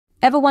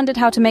Ever wondered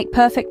how to make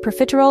perfect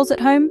profiteroles at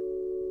home?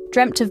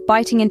 Dreamt of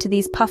biting into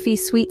these puffy,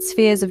 sweet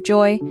spheres of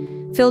joy,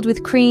 filled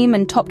with cream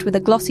and topped with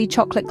a glossy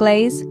chocolate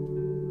glaze?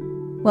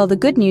 Well, the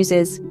good news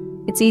is,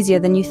 it's easier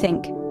than you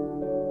think.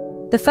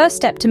 The first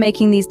step to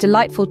making these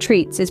delightful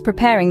treats is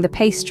preparing the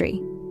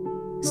pastry.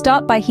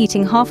 Start by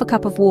heating half a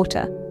cup of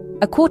water,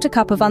 a quarter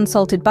cup of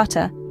unsalted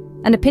butter,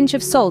 and a pinch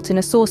of salt in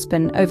a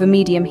saucepan over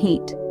medium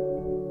heat.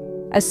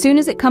 As soon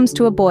as it comes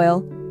to a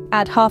boil,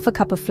 add half a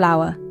cup of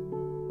flour.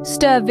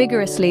 Stir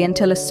vigorously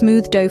until a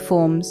smooth dough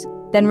forms,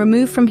 then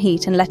remove from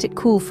heat and let it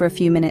cool for a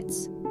few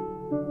minutes.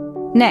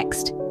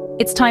 Next,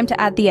 it's time to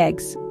add the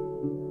eggs.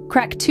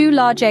 Crack 2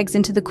 large eggs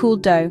into the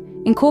cooled dough,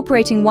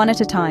 incorporating one at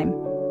a time.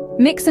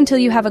 Mix until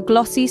you have a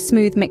glossy,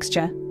 smooth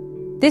mixture.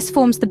 This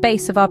forms the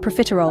base of our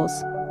profiteroles.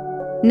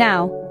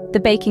 Now, the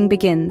baking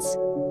begins.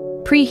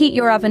 Preheat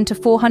your oven to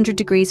 400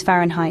 degrees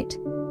Fahrenheit.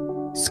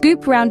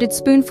 Scoop rounded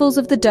spoonfuls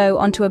of the dough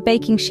onto a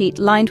baking sheet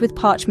lined with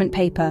parchment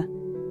paper.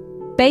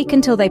 Bake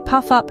until they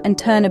puff up and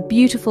turn a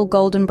beautiful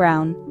golden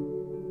brown.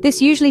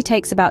 This usually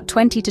takes about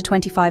 20 to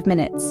 25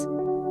 minutes.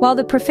 While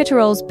the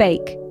profiteroles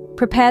bake,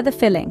 prepare the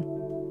filling.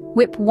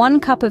 Whip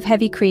 1 cup of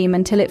heavy cream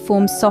until it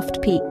forms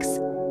soft peaks.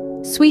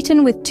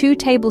 Sweeten with 2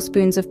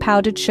 tablespoons of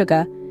powdered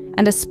sugar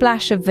and a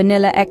splash of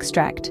vanilla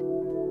extract.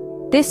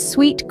 This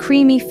sweet,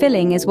 creamy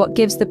filling is what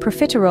gives the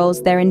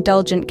profiteroles their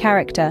indulgent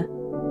character.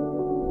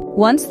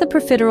 Once the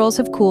profiteroles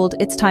have cooled,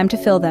 it's time to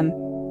fill them.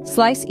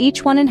 Slice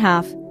each one in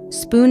half,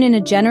 spoon in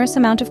a generous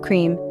amount of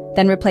cream,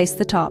 then replace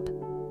the top.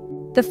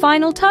 The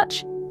final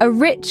touch? A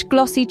rich,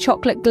 glossy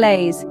chocolate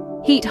glaze.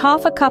 Heat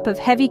half a cup of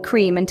heavy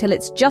cream until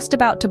it's just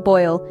about to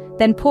boil,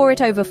 then pour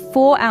it over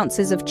 4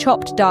 ounces of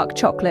chopped dark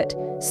chocolate.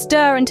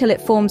 Stir until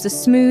it forms a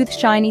smooth,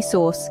 shiny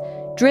sauce.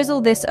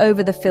 Drizzle this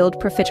over the filled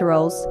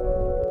profiteroles.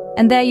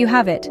 And there you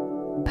have it.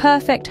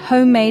 Perfect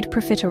homemade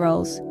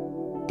profiteroles.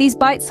 These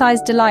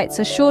bite-sized delights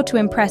are sure to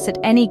impress at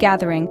any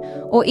gathering,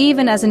 or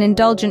even as an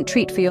indulgent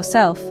treat for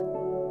yourself.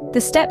 The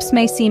steps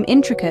may seem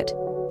intricate,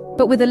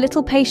 but with a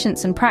little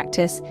patience and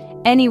practice,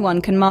 anyone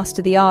can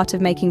master the art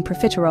of making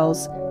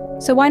profiteroles.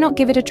 So why not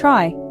give it a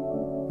try?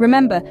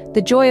 Remember,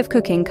 the joy of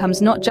cooking comes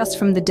not just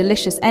from the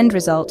delicious end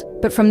result,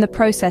 but from the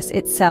process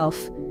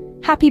itself.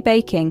 Happy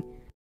baking,